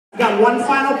Got one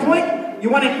final point? You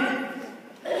want to...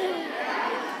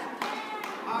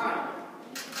 Alright.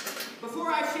 Before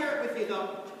I share it with you,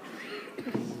 though,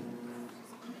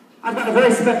 I've got a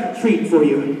very special treat for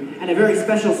you, and a very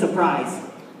special surprise.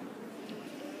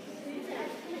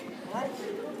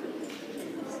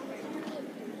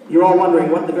 You're all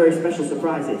wondering what the very special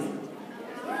surprise is.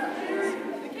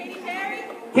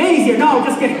 Katie's here. No,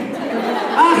 just kidding.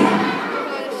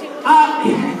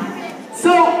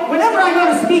 So, whenever I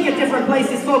go to speak at different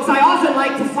places, folks, I often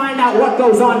like to find out what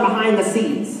goes on behind the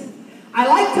scenes. I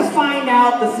like to find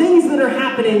out the things that are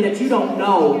happening that you don't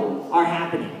know are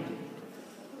happening.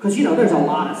 Because, you know, there's a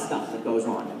lot of stuff that goes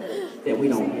on that we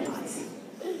don't realize.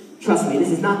 Trust me, this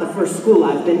is not the first school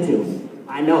I've been to.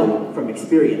 I know from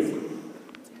experience.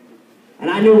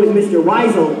 And I knew with Mr.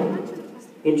 Weisel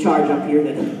in charge up here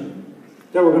that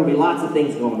there were going to be lots of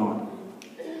things going on.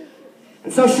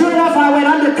 And so sure enough, I went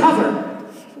undercover.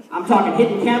 I'm talking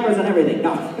hidden cameras and everything.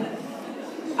 No.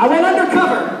 I went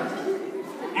undercover,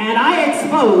 and I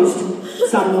exposed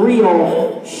some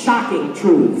real shocking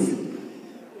truths.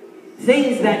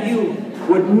 Things that you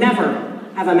would never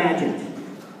have imagined.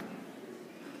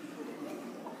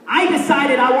 I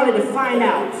decided I wanted to find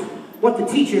out what the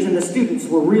teachers and the students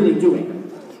were really doing.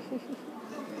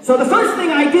 So the first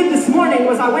thing I did this morning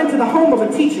was I went to the home of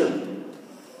a teacher.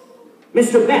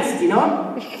 Mr. Best, you know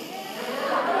him?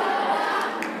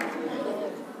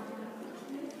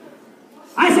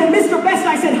 I said, Mr. Best,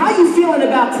 I said, how are you feeling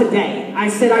about today? I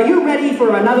said, are you ready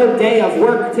for another day of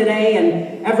work today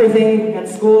and everything at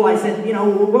school? I said, you know,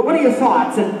 what are your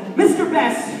thoughts? And Mr.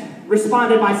 Best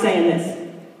responded by saying this.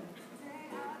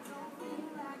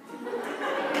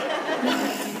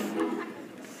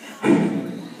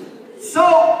 So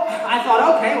I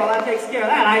thought, okay, well that takes care of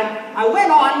that. I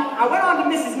went on to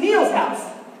Mrs. Neal's house.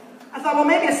 I thought, well,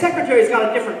 maybe a secretary's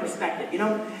got a different perspective, you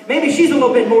know? Maybe she's a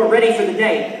little bit more ready for the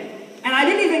day. And I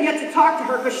didn't even get to talk to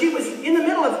her because she was in the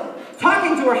middle of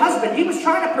talking to her husband. He was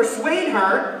trying to persuade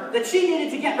her that she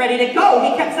needed to get ready to go.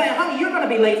 He kept saying, honey, you're going to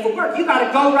be late for work. You got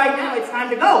to go right now. It's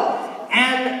time to go.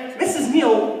 And Mrs.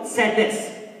 Neal said this.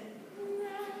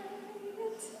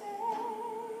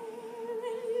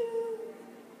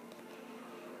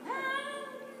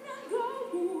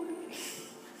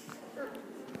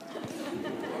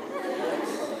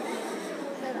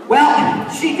 Well,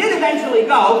 she did eventually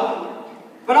go,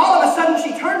 but all of a sudden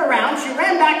she turned around, she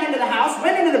ran back into the house,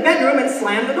 went into the bedroom and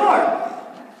slammed the door.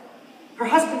 Her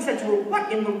husband said to her,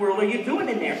 what in the world are you doing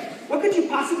in there? What could you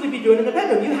possibly be doing in the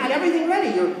bedroom? You had everything ready.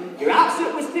 Your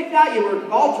outfit was picked out, you were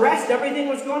all dressed, everything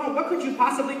was going on. What could you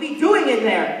possibly be doing in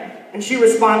there? And she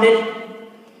responded,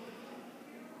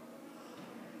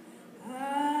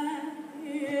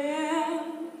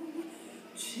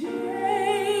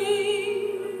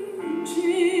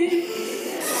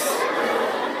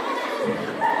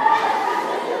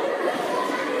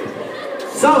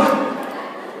 So,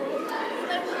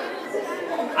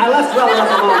 I left well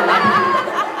enough alone.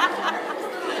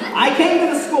 I came to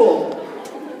the school.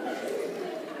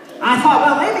 I thought,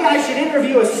 well, maybe I should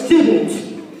interview a student.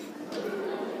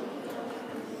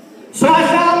 So I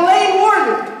found Lane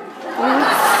Warden.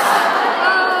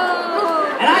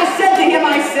 And I said to him,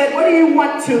 I said, what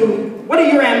are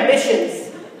your ambitions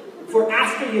for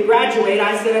after you graduate?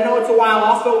 I said, I know it's a while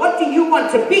off, but what do you want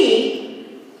to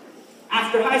be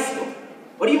after high school?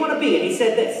 What do you want to be? And he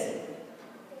said this.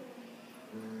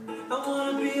 I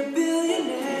want to be a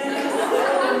billionaire.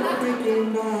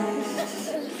 Freaking nice.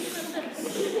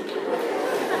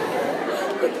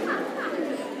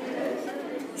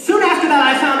 Soon after that,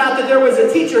 I found out that there was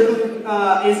a teacher who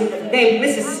is named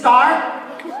Mrs. Starr.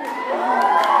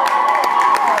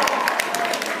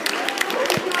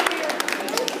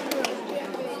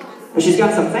 Well, she's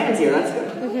got some fans here. That's good.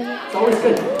 It's always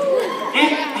good.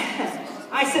 And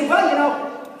I said, well, you know,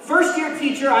 first year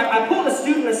teacher, I pulled a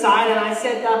student aside and I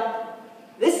said,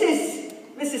 this is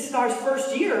Mrs. Starr's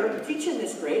first year teaching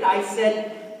this grade. I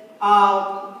said,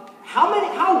 how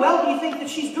well do you think that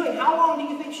she's doing? How long do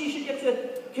you think she should get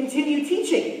to continue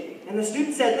teaching? And the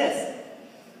student said this.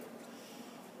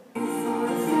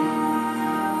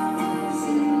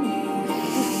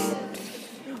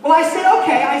 Well, I said,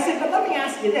 okay. I said, but let me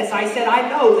ask you this. I said, I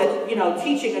know that, you know,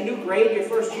 teaching a new grade your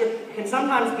first year can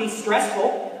sometimes be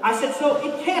stressful. I said, so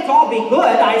it can't all be good.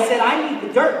 I said, I need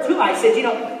the dirt, too. I said, you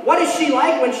know, what is she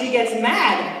like when she gets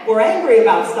mad or angry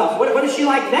about stuff? What is she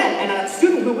like then? And a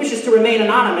student who wishes to remain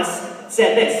anonymous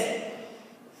said this.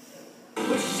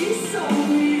 Well, she's so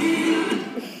weird.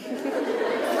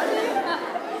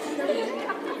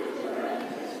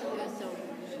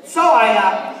 So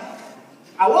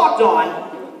I walked on,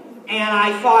 and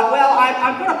I thought, well,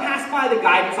 I'm going to pass by the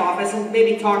guidance office and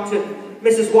maybe talk to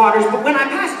Mrs. Waters. But when I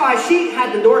passed by, she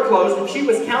had the door closed and she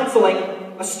was counseling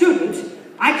a student.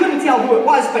 I couldn't tell who it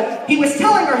was, but he was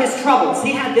telling her his troubles.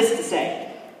 He had this to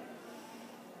say.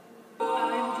 I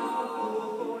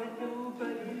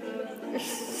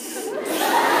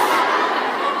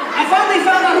finally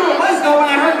found out who it was, though, when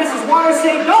I heard Mrs. Waters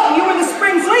say, "Dalton, you were the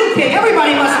spring fling king.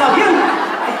 Everybody must love you."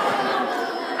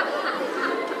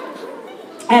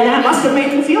 And that must have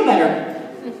made him feel better.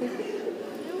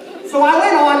 So I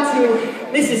went on to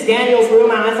Mrs. Daniels' room,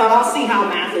 and I thought, I'll see how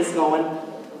math is going.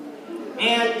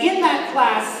 And in that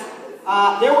class,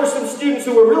 there were some students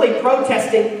who were really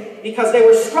protesting because they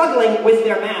were struggling with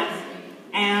their math.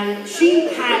 And she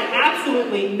had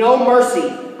absolutely no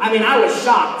mercy. I mean, I was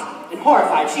shocked and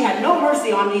horrified. She had no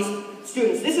mercy on these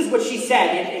students. This is what she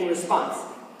said in response.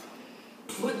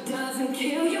 "What doesn't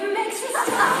kill you makes you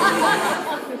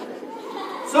strong."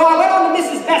 So I went on to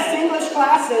Mrs. Best's English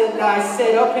class and I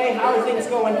said, okay, how are things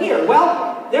going here?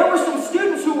 Well, there were some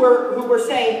students who were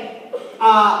saying,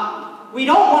 we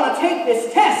don't want to take this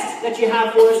test that you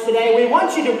have for us today. We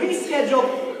want you to reschedule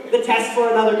the test for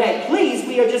another day. Please,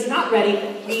 we are just not ready.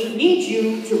 We need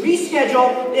you to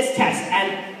reschedule this test.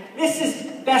 And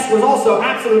Mrs. Best was also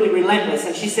absolutely relentless,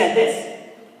 and she said this.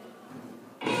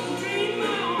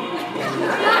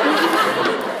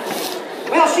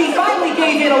 Well, she finally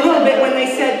gave in a little bit when they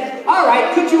said, all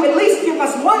right, could you at least give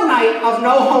us one night of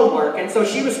no homework? And so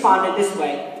she responded this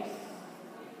way.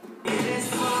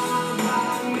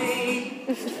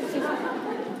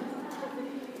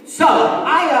 So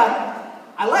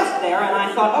I left there and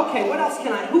I thought, okay, who else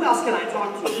can I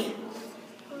talk to?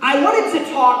 I wanted to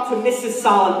talk to Mrs.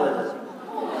 Sollenberger.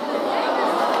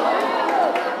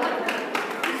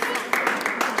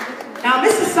 Now,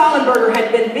 Mrs. Sollenberger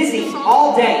had been busy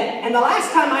all day, and the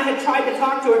last time I had tried to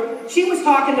talk to her, she was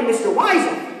talking to Mr.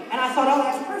 Weisel, and I thought, oh,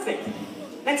 that's perfect.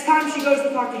 Next time she goes to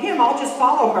talk to him, I'll just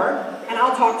follow her, and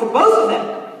I'll talk to both of them.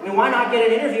 I mean, why not get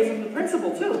an interview from the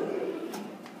principal, too?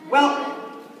 Well,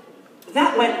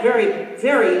 that went very,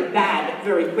 very bad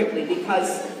very quickly,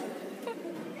 because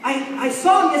I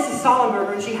saw Mrs.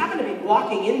 Sollenberger, and she happened to be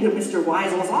walking into Mr.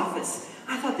 Weisel's office.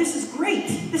 I thought, this is great.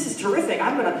 This is terrific.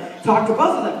 I'm going to talk to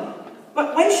both of them.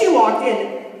 But when she walked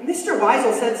in, Mr.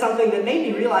 Weisel said something that made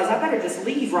me realize I better just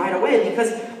leave right away,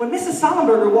 because when Mrs.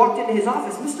 Sollenberger walked into his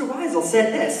office, Mr. Weisel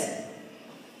said this.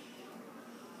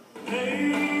 Hey,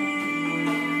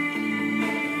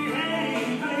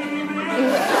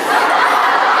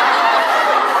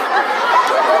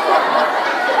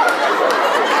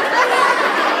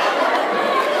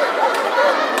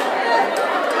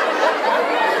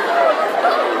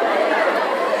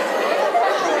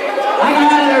 I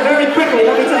got out of there very quickly,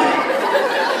 let me tell you.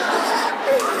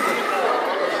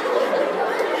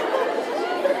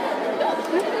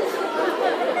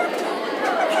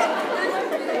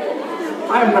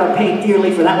 I'm going to pay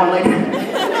dearly for that one later.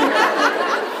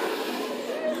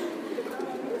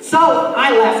 So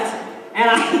I left, and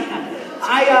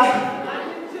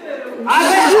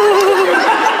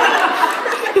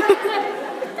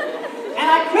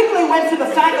I quickly went to the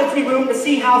faculty room to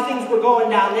see how things were going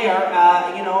down there,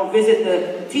 visit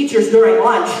the teachers during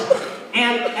lunch.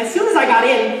 And as soon as I got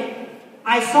in,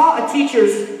 I saw a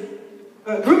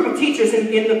group of teachers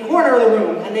in the corner of the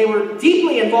room, and they were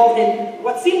deeply involved in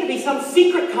what seemed to be some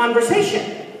secret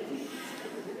conversation.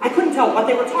 I couldn't tell what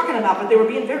they were talking about, but they were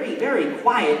being very, very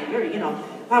quiet,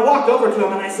 I walked over to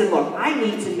them and I said, look, I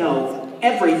need to know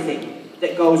everything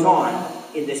that goes on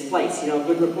in this place. A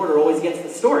good reporter always gets the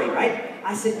story, right?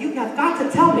 I said, you have got to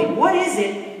tell me, what is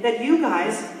it that you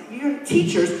guys, your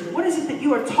teachers, what is it that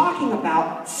you are talking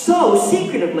about so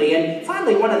secretively? And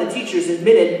finally, one of the teachers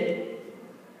admitted,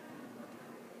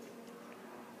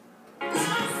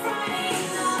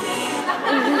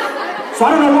 so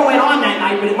I don't know what went on that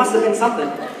night, but it must have been something.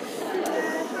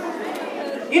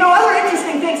 Other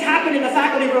interesting things happened in the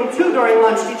faculty room too during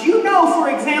lunch. Did you know, for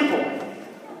example,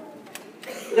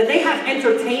 that they have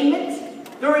entertainment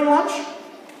during lunch?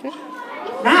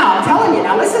 Now, I'm telling you,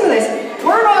 now listen to this.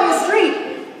 Word on the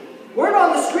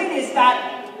street is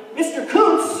that Mr.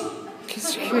 Kuntz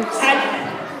had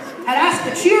asked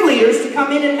the cheerleaders to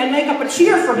come in and make up a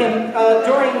cheer for him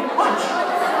during lunch.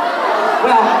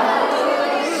 Well,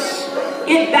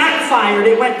 it backfired.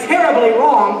 It went terribly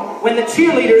wrong when the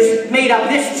cheerleaders made up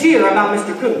this cheer about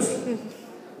Mr. Kuntz.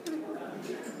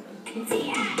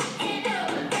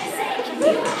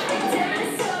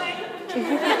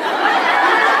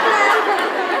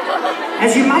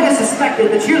 As you might have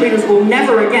suspected, the cheerleaders will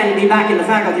never again be back in the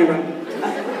faculty room.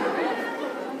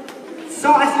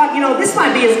 So I thought, this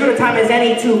might be as good a time as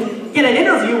any to get an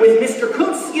interview with Mr.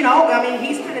 Kuntz. You know, I mean,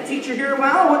 he's been a teacher here.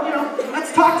 Well, you know,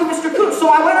 let's talk to Mr. Kuntz. So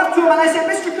I went up to him and I said,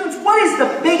 Mr. Kuntz, what is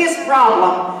the biggest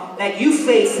problem that you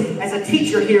face as a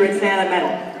teacher here at Fannett Metal?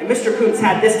 And Mr. Kuntz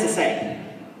had this to say.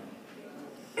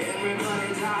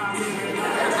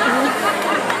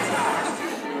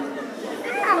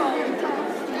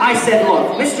 I said,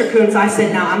 look, Mr. Kuntz, I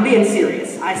said, now I'm being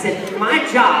serious. I said, my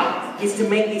job is to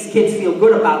make these kids feel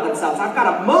good about themselves. I've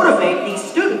got to motivate these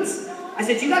students. I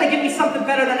said, you got to give me something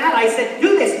better than that. I said,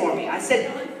 do this for me. I said,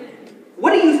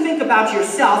 what do you think about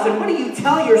yourself and what do you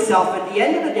tell yourself at the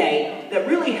end of the day that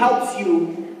really helps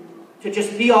you to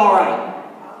just be all right?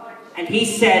 And he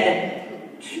said,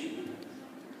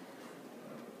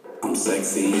 I'm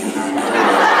sexy.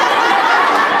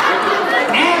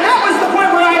 And that was the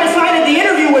point where I decided the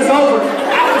interview was over.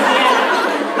 That was the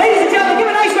end. Ladies and gentlemen, give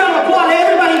a nice round of applause to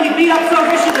everybody we beat up so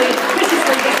viciously just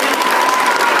now.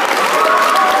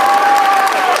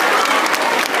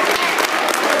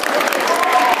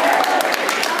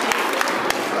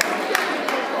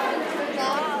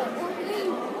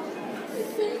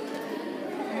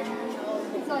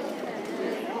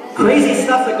 Crazy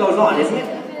stuff that goes on, isn't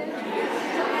it?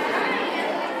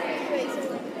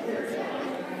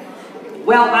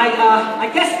 Well, I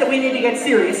guess that we need to get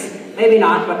serious. Maybe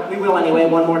not, but we will anyway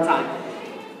one more time.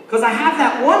 Because I have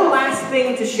that one last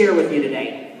thing to share with you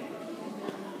today.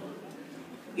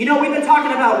 You know, we've been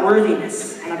talking about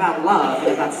worthiness, and about love,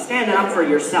 and about standing up for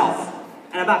yourself,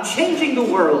 and about changing the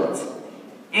world.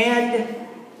 And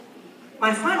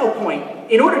my final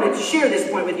point, in order to share this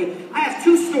point with you, I have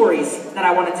two stories that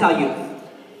I want to tell you.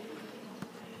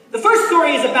 The first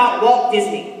story is about Walt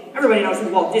Disney. Everybody knows who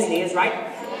Walt Disney is, right?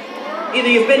 Either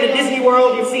you've been to Disney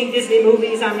World, you've seen Disney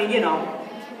movies, I mean, you know.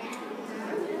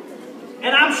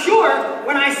 And I'm sure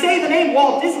when I say the name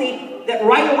Walt Disney, that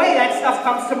right away that stuff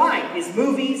comes to mind. His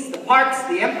movies, the parks,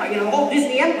 the empire, you know, the whole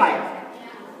Disney empire.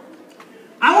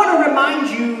 I want to remind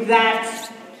you that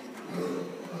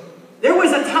there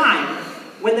was a time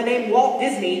when the name Walt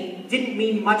Disney didn't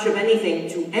mean much of anything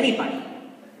to anybody.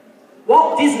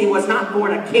 Walt Disney was not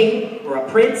born a king or a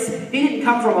prince. He didn't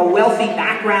come from a wealthy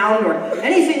background or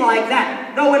anything like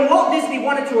that. No, when Walt Disney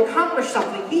wanted to accomplish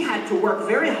something, he had to work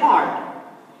very hard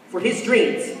for his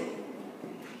dreams.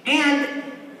 And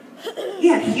he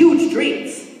had huge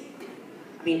dreams.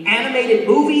 I mean, animated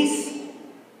movies,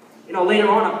 you know, later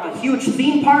on a huge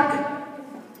theme park.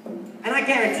 And I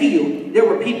guarantee you, there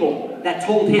were people that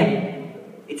told him,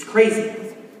 it's crazy.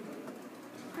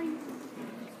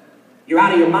 You're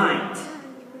out of your mind.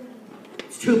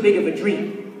 It's too big of a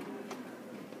dream.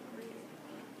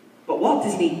 But Walt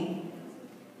Disney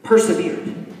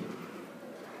persevered.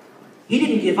 He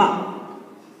didn't give up.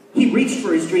 He reached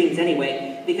for his dreams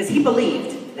anyway because he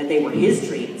believed that they were his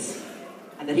dreams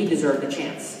and that he deserved a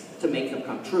chance to make them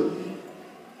come true.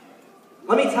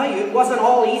 Let me tell you, it wasn't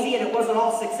all easy and it wasn't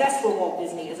all success for Walt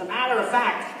Disney. As a matter of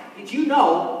fact, did you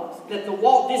know that the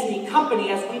Walt Disney Company,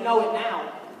 as we know it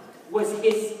now, was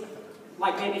his,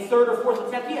 like maybe third or fourth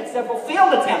attempt? He had several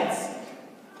failed attempts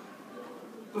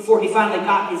before he finally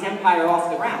got his empire off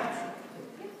the ground.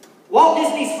 Walt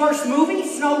Disney's first movie,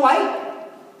 Snow White,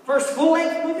 first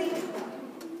full-length movie,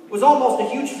 was almost a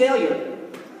huge failure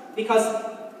because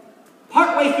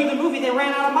partway through the movie they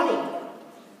ran out of money.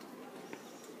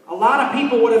 A lot of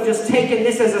people would have just taken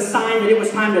this as a sign that it was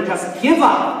time to just give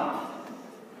up.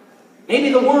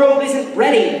 Maybe the world isn't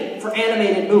ready for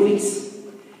animated movies.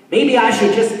 Maybe I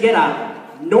should just get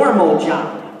a normal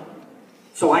job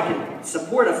so I can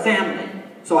support a family,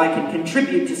 so I can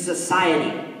contribute to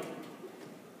society.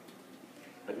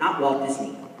 But not Walt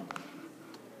Disney.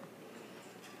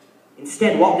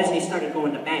 Instead, Walt Disney started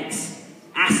going to banks,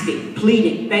 asking,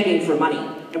 pleading, begging for money.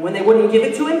 And when they wouldn't give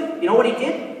it to him, you know what he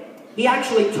did? He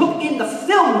actually took in the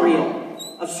film reel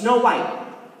of Snow White,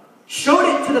 showed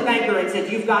it to the banker and said,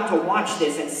 you've got to watch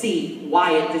this and see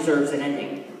why it deserves an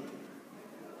ending.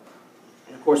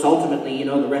 And of course, ultimately, you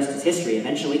know, the rest is history.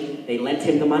 Eventually, they lent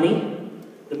him the money.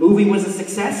 The movie was a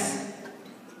success.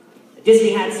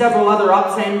 Disney had several other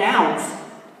ups and downs.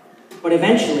 But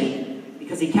eventually,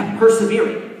 because he kept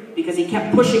persevering, because he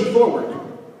kept pushing forward,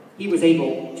 he was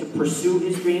able to pursue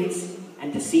his dreams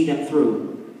and to see them through.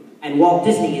 And Walt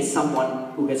Disney is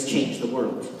someone who has changed the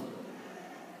world.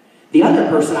 The other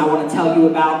person I want to tell you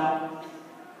about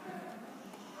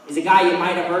is a guy you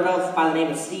might have heard of by the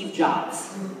name of Steve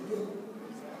Jobs.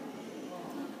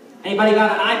 Anybody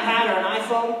got an iPad or an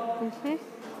iPhone?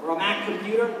 Mm-hmm. Or a Mac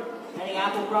computer? Any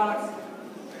Apple products?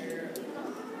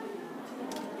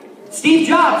 Steve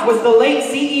Jobs was the late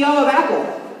CEO of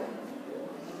Apple.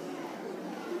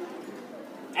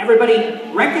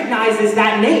 Everybody recognizes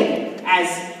that name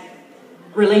as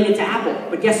related to Apple.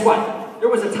 But guess what? There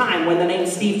was a time when the name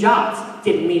Steve Jobs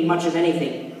didn't mean much of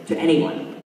anything to anyone.